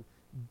instruction,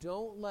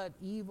 don't let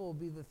evil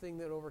be the thing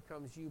that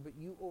overcomes you, but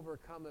you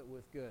overcome it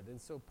with good. And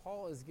so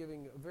Paul is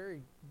giving a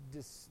very,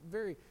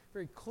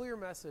 very clear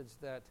message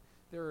that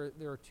there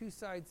are two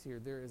sides here.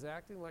 There is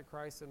acting like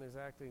Christ, and there's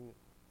acting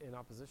in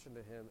opposition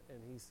to him,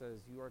 and he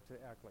says you are to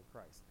act like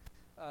Christ.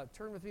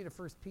 Turn with me to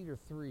 1 Peter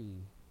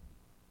 3.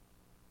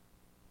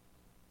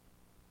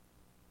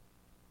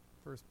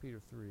 1 Peter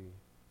 3.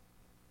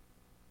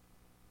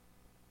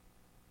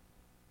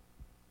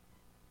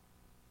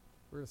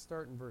 We're going to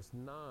start in verse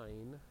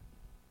 9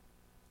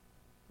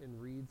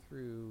 and read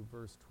through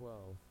verse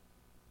 12.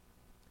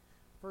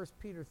 1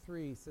 Peter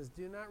 3 says,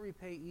 "Do not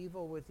repay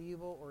evil with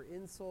evil or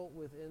insult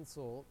with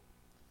insult.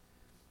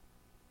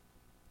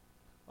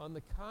 On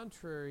the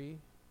contrary,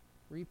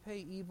 repay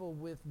evil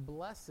with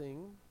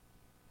blessing,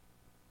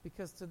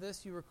 because to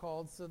this you were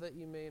called, so that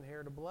you may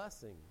inherit a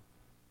blessing.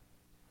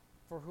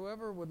 For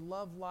whoever would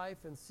love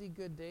life and see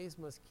good days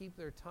must keep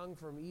their tongue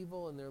from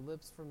evil and their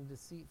lips from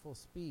deceitful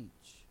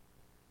speech.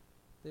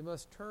 They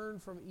must turn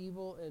from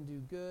evil and do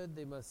good.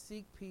 They must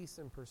seek peace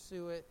and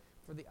pursue it.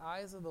 For the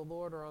eyes of the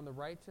Lord are on the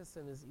righteous,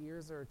 and his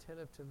ears are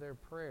attentive to their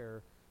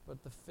prayer.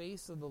 But the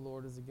face of the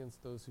Lord is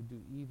against those who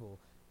do evil."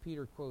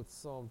 Peter quotes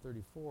Psalm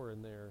 34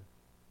 in there.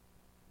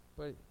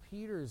 But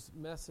Peter's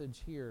message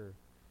here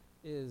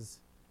is,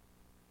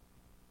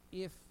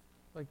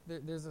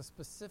 there's a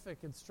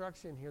specific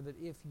instruction here that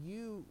if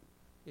you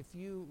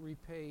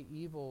repay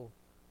evil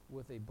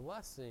with a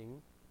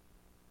blessing,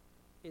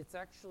 it's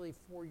actually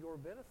for your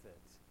benefit,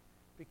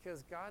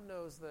 because God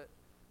knows that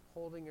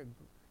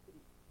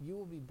you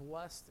will be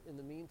blessed in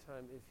the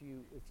meantime if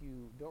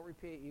you don't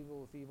repay evil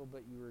with evil,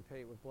 but you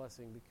repay it with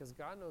blessing, because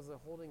God knows that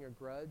holding a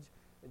grudge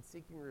and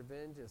seeking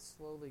revenge is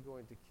slowly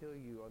going to kill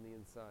you on the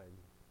inside.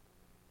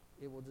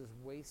 It will just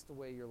waste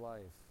away your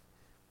life.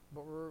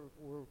 but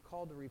we're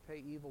called to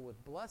repay evil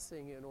with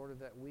blessing in order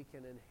that we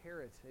can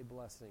inherit a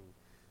blessing.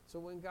 So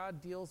when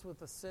God deals with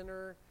the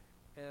sinner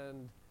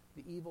and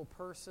the evil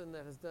person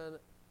that has done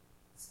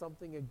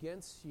something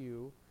against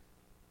you,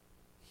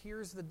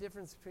 here's the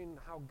difference between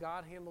how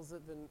God handles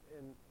it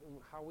and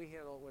how we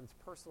handle it when it's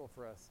personal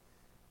for us.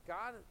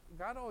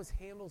 God always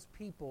handles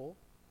people,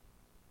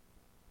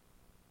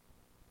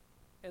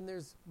 and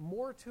there's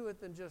more to it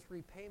than just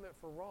repayment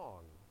for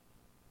wrong.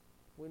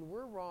 When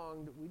we're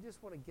wronged, we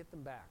just want to get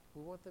them back.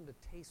 We want them to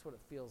taste what it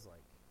feels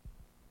like.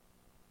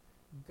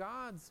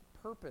 God's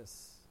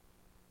purpose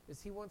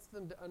is He wants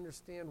them to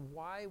understand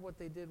why what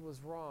they did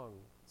was wrong,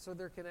 so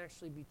there can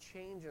actually be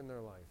change in their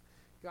life.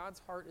 God's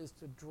heart is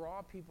to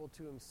draw people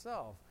to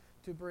Himself,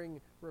 to bring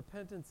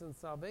repentance and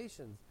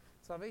salvation.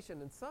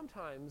 And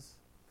sometimes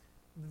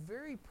the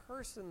very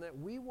person that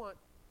we want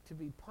to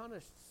be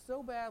punished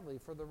so badly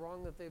for the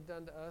wrong that they've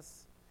done to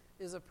us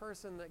is a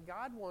person that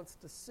God wants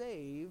to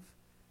save,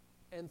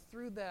 and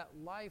through that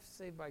life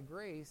saved by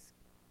grace,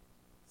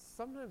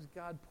 sometimes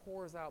God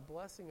pours out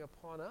blessing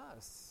upon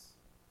us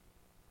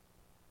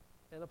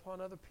and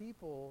upon other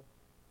people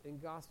in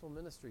gospel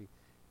ministry.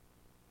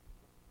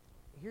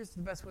 Here's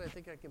the best way I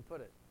think I can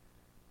put it.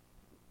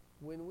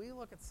 When we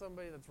look at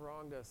somebody that's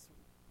wronged us,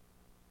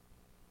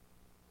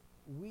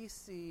 we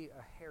see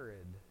a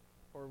Herod,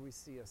 or we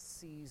see a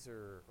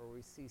Caesar, or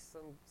we see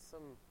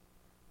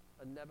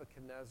a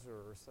Nebuchadnezzar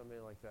or somebody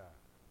like that.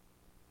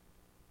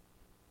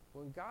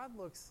 When God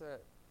looks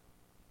at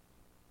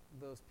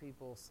those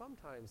people,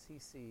 sometimes He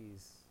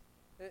sees,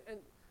 and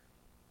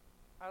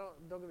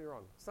don't get me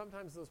wrong,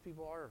 sometimes those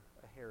people are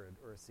a Herod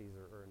or a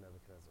Caesar or a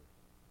Nebuchadnezzar.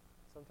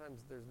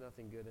 Sometimes there's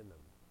nothing good in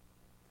them.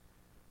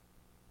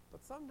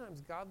 But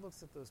sometimes God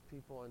looks at those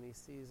people and He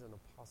sees an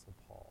Apostle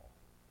Paul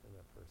in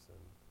that person.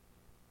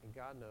 And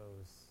God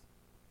knows,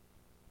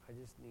 I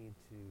just need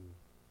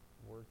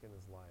to work in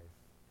his life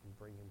and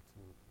bring him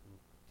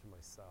to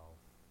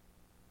myself.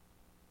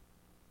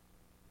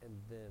 And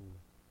then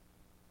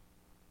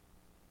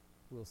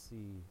we'll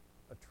see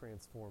a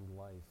transformed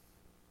life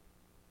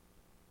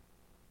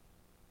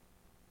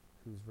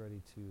who's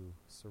ready to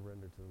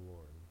surrender to the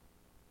Lord.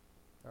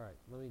 All right,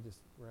 let me just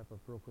wrap up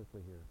real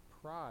quickly here.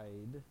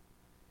 Pride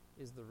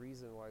is the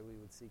reason why we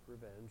would seek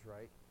revenge,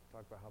 right?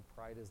 Talk about how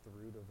pride is the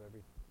root of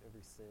every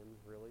sin,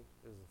 really.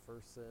 It was the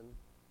first sin.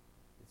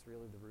 It's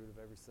really the root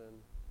of every sin.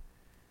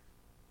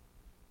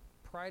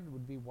 Pride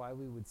would be why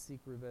we would seek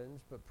revenge,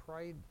 but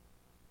pride...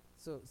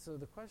 So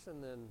the question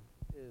then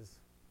is,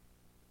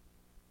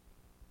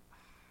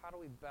 how do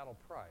we battle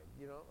pride?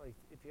 You know, like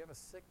if you have a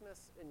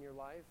sickness in your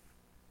life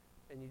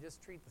and you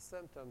just treat the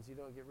symptoms, you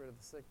don't get rid of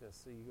the sickness.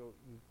 So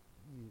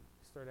you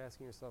start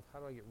asking yourself, how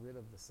do I get rid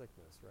of the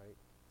sickness, right?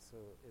 So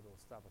it'll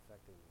stop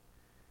affecting me.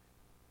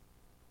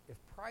 If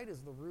pride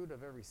is the root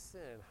of every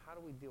sin, how do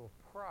we deal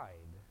with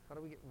pride? How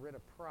do we get rid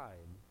of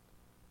pride?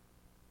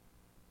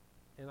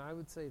 And I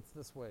would say it's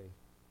this way.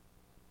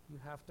 You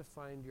have to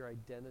find your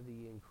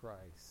identity in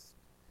Christ.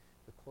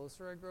 The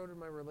closer I grow to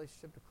my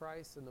relationship to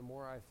Christ and the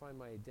more I find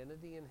my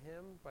identity in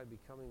Him by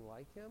becoming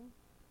like Him,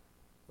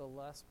 the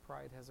less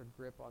pride has a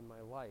grip on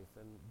my life.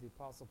 And the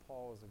Apostle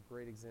Paul is a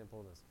great example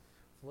of this.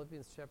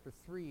 Philippians chapter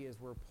 3 is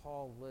where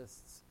Paul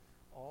lists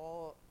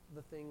all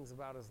the things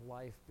about his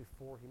life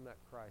before he met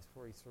Christ,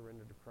 before he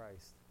surrendered to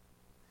Christ.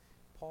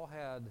 Paul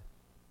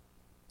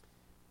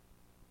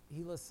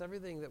he lists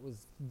everything that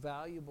was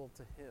valuable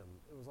to him.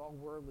 It was all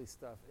worldly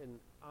stuff. And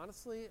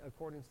honestly,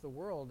 according to the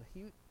world,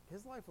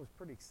 his life was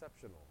pretty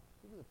exceptional.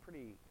 He was a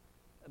pretty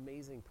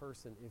amazing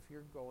person if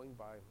you're going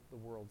by the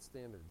world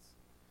standards.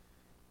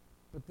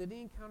 But then he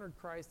encountered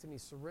Christ and he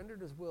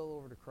surrendered his will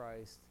over to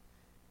Christ.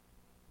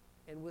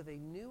 And with a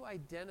new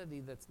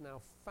identity that's now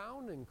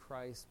found in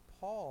Christ,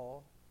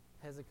 Paul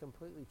has a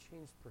completely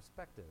changed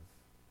perspective.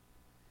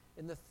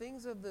 And the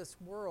things of this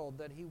world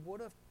that he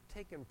would have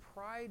taken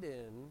pride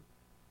in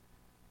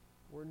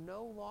were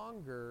no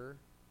longer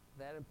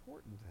that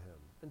important to him.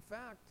 In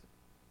fact,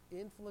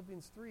 in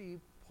Philippians 3,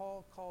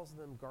 Paul calls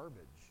them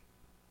garbage.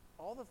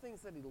 All the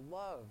things that he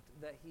loved,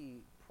 that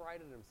he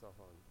prided himself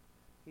on,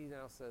 he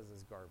now says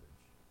is garbage.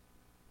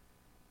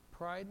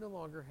 Pride no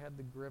longer had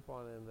the grip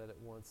on him that it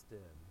once did.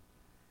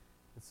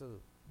 And so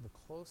the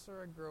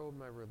closer I grow in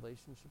my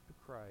relationship to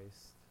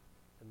Christ,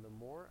 and the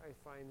more I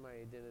find my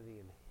identity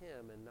in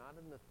Him and not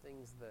in the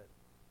things that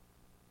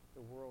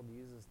the world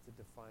uses to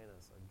define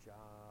us, our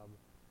job,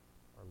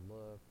 our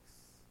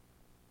looks,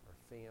 our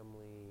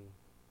family,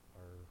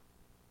 our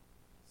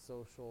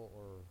social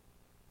or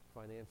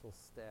financial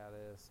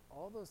status,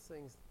 all those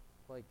things,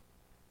 like,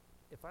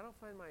 if I don't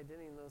find my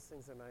identity in those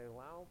things and I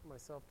allow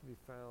myself to be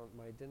found,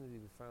 my identity to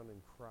be found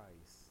in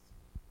Christ,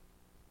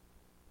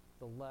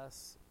 the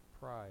less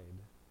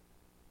pride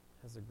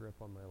has a grip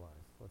on my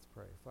life. Let's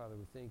pray. Father,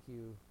 we thank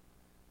you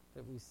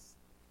that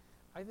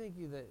I thank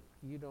you that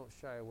you don't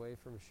shy away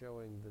from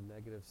showing the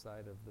negative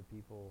side of the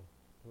people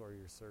who are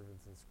your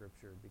servants in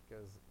Scripture,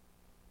 because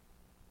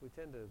we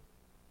tend to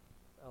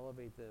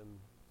elevate them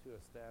to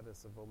a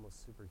status of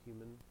almost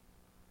superhuman,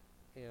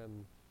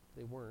 and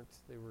they weren't.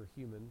 They were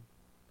human.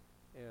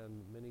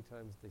 and many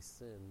times they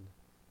sinned,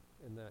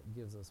 and that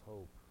gives us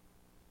hope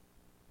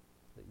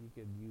that you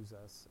could use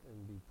us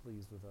and be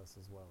pleased with us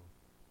as well.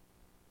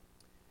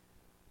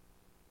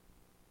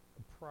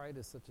 Pride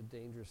is such a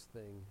dangerous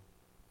thing,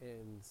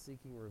 and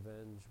seeking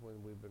revenge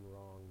when we've been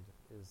wronged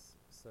is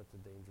such a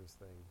dangerous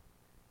thing.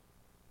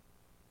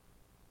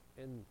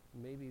 And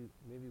maybe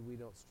we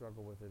don't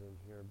struggle with it in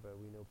here, but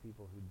we know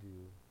people who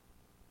do,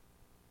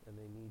 and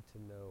they need to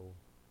know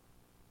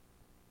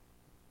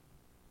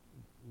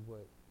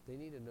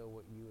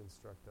what you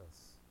instruct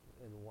us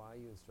and why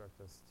you instruct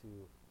us to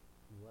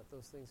let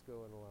those things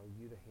go and allow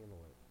you to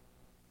handle it.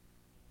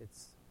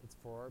 It's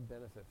for our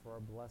benefit, for our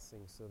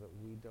blessing, so that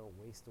we don't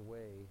waste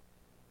away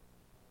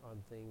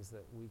on things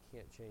that we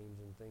can't change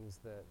and things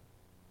that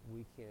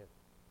we can't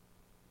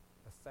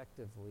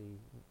effectively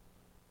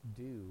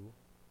do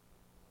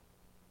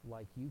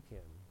like you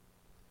can.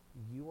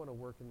 You want to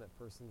work in that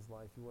person's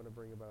life. You want to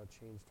bring about a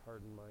changed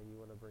heart and mind. You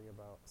want to bring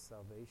about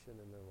salvation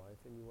in their life,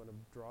 and you want to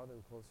draw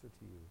them closer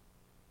to you.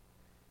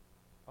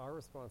 Our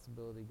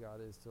responsibility,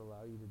 God, is to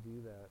allow you to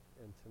do that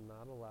and to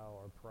not allow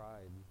our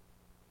pride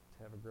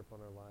to have a grip on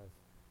our life.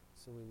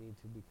 So we need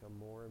to become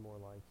more and more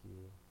like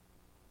you,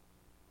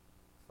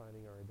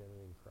 finding our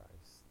identity in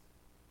Christ.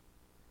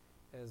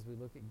 As we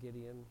look at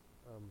Gideon,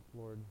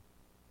 Lord,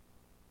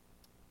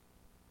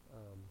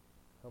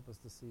 help us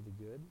to see the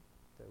good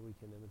that we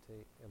can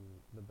imitate and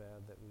the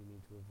bad that we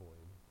need to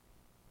avoid.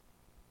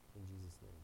 In Jesus' name.